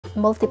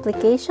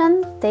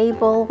Multiplication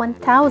table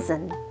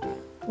 1000.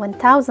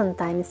 1000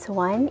 times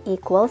 1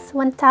 equals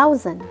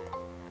 1000.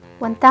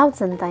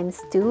 1000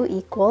 times 2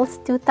 equals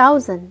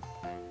 2000.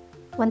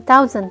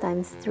 1000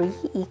 times 3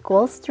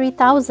 equals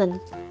 3000.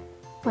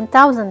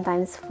 1000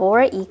 times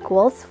 4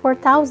 equals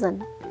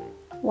 4000.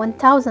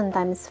 1000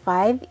 times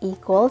 5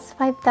 equals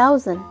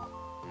 5000.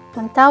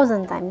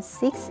 1000 times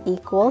 6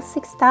 equals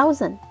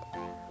 6000.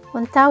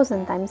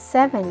 1000 times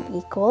 7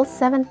 equals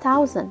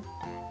 7000.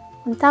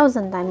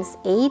 1000 times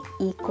 8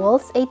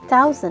 equals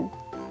 8000.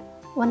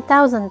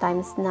 1000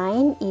 times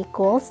 9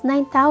 equals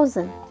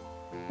 9000.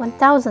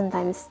 1000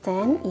 times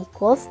 10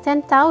 equals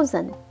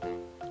 10,000.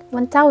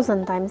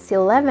 1000 times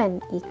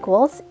 11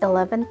 equals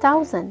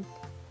 11,000.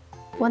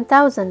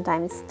 1000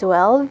 times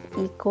 12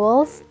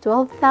 equals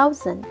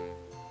 12,000.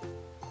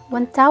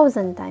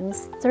 1000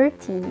 times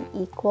 13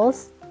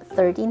 equals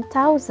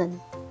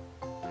 13,000.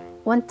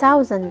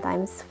 1000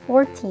 times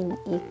 14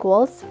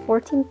 equals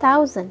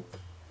 14,000.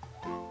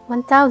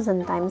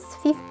 1000 times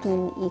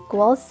 15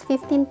 equals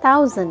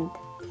 15,000.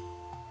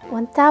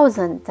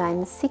 1000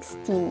 times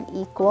 16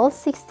 equals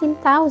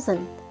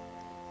 16,000.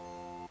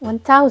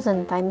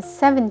 1000 times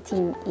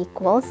 17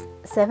 equals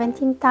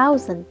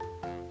 17,000.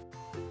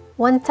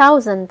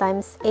 1000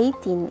 times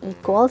 18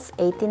 equals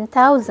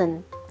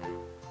 18,000.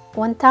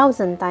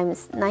 1000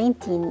 times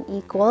 19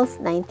 equals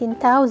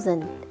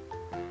 19,000.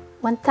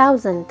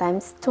 1000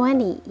 times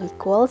 20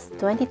 equals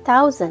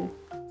 20,000.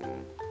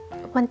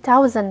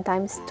 1000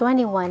 times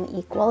 21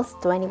 equals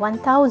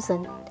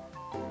 21,000.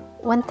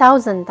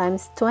 1000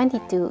 times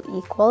 22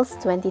 equals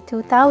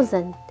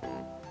 22,000.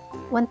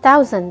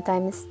 1000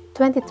 times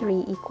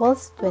 23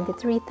 equals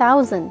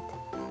 23,000.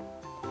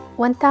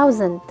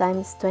 1000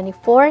 times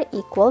 24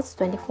 equals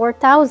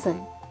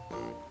 24,000.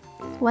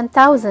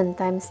 1000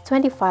 times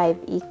 25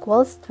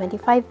 equals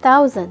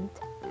 25,000.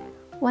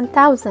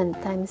 1000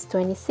 times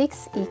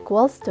 26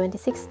 equals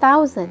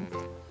 26,000.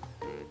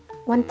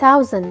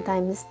 1000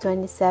 times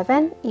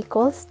 27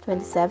 equals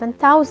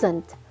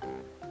 27,000.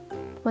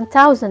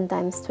 1000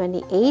 times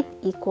 28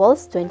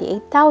 equals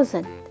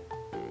 28,000.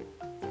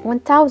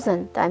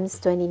 1000 times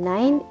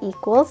 29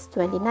 equals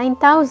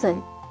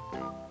 29,000.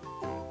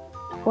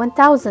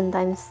 1000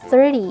 times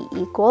 30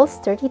 equals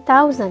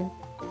 30,000.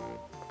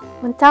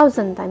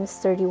 1000 times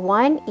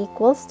 31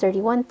 equals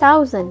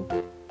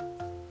 31,000.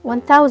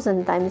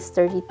 1000 times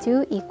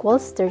 32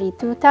 equals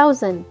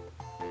 32,000.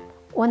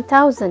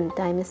 1000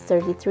 times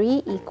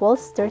 33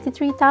 equals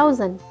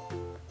 33,000.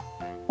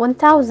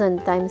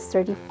 1000 times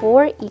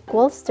 34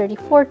 equals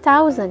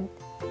 34,000.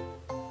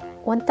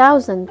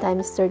 1000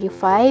 times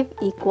 35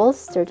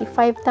 equals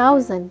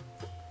 35,000.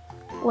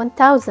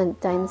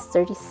 1000 times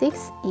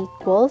 36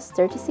 equals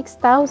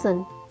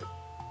 36,000.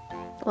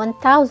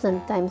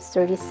 1000 times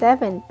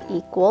 37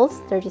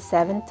 equals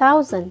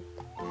 37,000.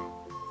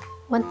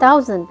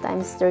 1000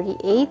 times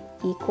 38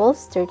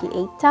 equals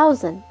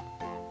 38,000.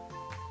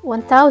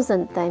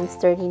 1000 times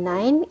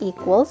 39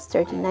 equals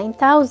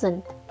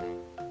 39,000.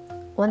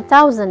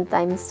 1000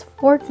 times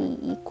 40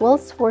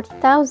 equals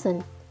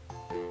 40,000.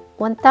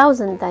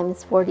 1000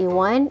 times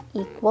 41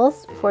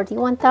 equals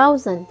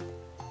 41,000.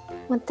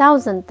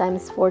 1000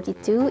 times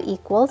 42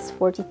 equals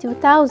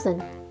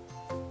 42,000.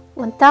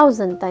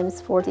 1000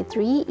 times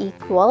 43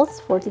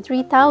 equals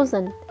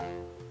 43,000.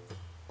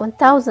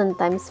 1000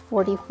 times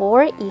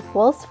 44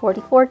 equals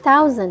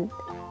 44,000.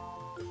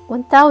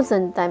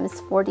 1000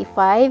 times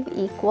 45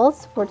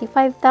 equals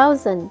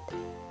 45,000.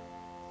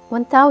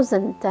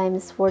 1000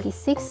 times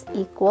 46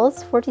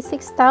 equals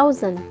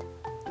 46,000.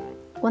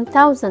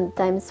 1000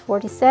 times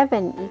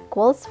 47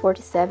 equals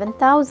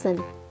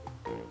 47,000.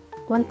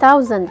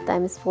 1000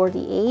 times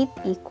 48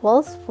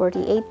 equals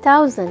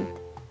 48,000.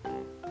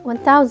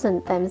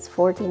 1000 times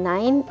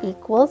 49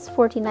 equals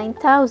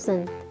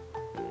 49,000.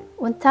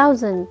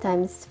 1000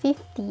 times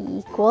 50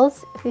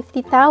 equals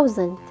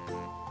 50,000.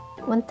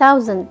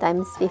 1000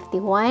 times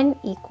 51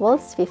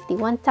 equals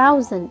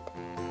 51,000.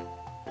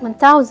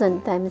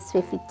 1000 times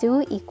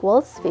 52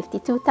 equals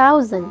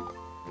 52,000.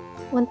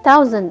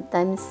 1000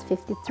 times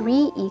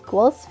 53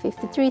 equals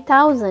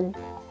 53,000.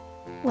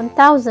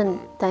 1000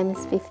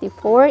 times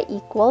 54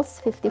 equals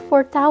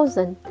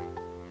 54,000.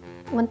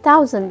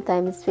 1000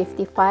 times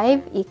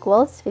 55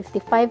 equals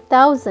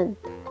 55,000.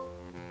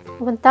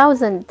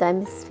 1000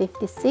 times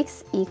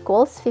 56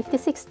 equals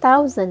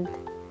 56,000.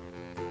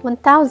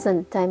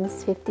 1000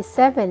 times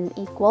 57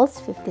 equals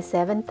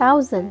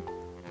 57,000.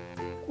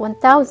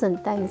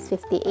 1000 times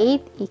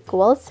 58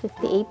 equals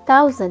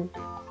 58,000.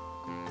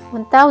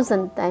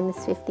 1000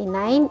 times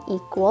 59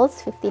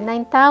 equals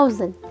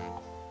 59,000.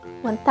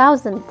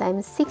 1000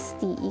 times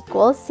 60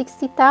 equals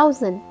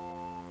 60,000.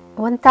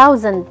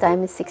 1000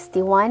 times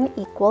 61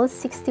 equals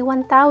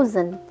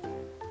 61,000.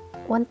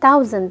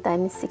 1000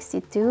 times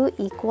 62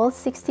 equals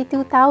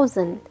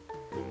 62,000.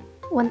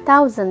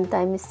 1000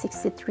 times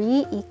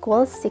 63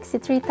 equals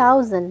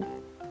 63,000.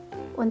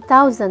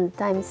 1000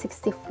 times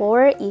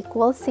 64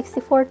 equals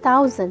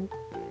 64,000.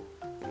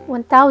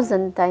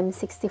 1000 times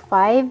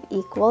 65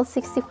 equals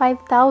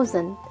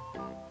 65,000.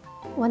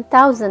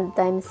 1000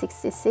 times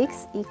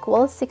 66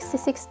 equals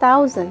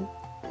 66,000.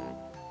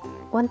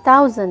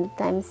 1000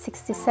 times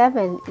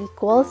 67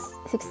 equals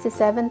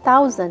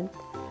 67,000.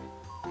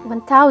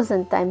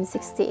 1000 times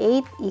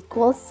 68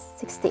 equals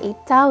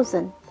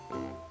 68,000.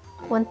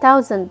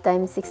 1000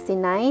 times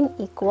 69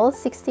 equals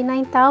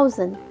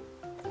 69,000.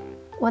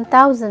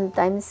 1000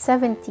 times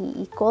 70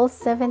 equals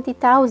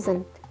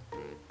 70,000.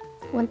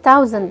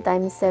 1000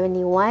 times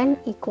 71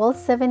 equals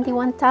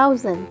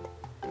 71,000.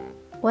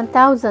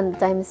 1000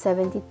 times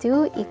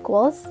 72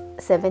 equals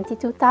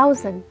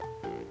 72,000.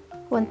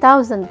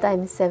 1000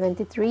 times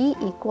 73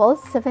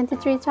 equals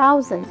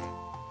 73,000.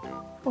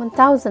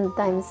 1000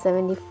 times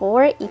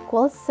 74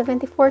 equals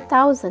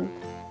 74,000.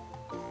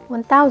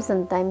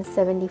 1000 times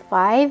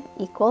 75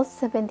 equals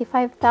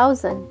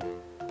 75,000.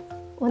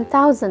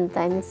 1000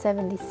 times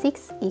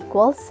 76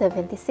 equals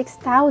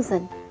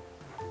 76,000.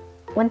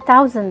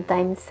 1000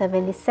 times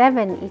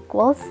 77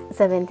 equals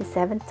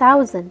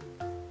 77,000.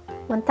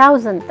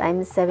 1000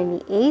 times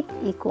 78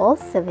 equals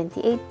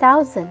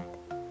 78,000.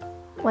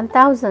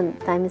 1000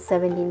 times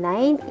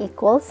 79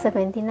 equals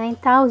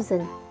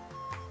 79,000.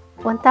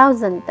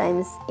 1000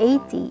 times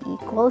 80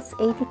 equals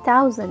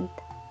 80,000.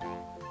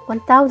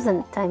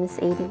 1000 times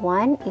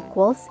 81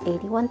 equals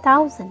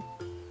 81,000.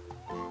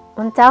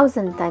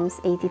 1000 times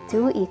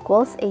 82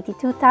 equals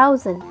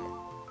 82,000.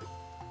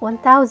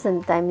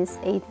 1000 times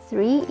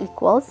 83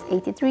 equals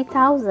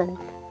 83,000.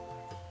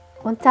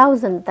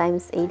 1000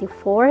 times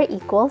 84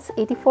 equals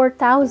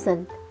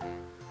 84,000.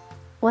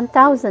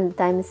 1000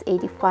 times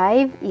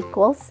 85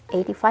 equals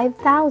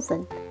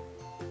 85,000.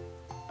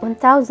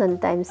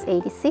 1000 times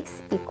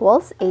 86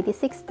 equals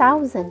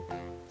 86,000.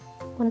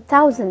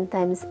 1000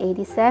 times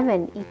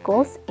 87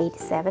 equals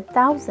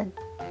 87,000.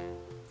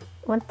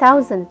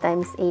 1000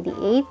 times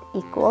 88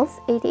 equals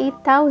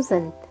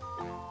 88,000.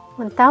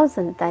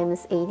 1000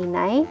 times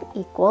 89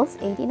 equals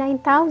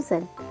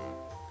 89,000.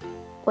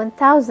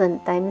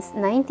 1000 times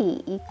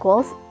 90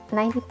 equals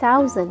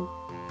 90,000.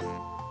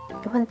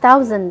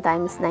 1000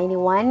 times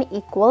 91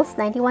 equals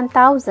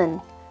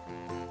 91,000.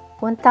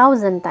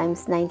 1000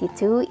 times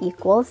 92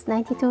 equals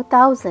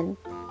 92,000.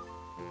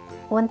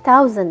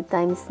 1000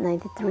 times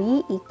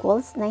 93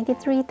 equals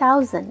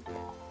 93,000.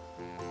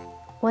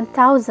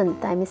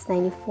 1000 times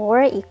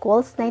 94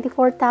 equals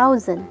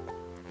 94,000.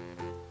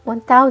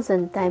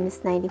 1000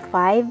 times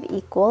 95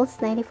 equals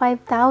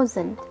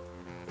 95,000.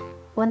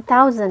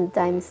 1000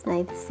 times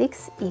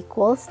 96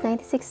 equals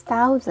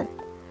 96,000.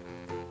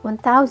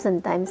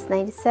 1000 times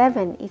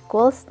 97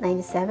 equals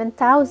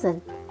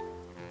 97,000.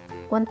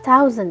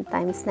 1000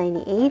 times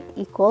 98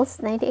 equals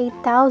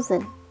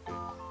 98,000.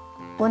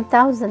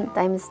 1000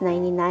 times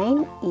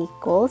 99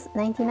 equals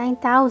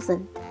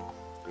 99,000.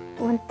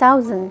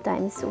 1000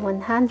 times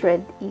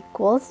 100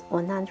 equals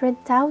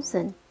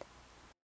 100,000.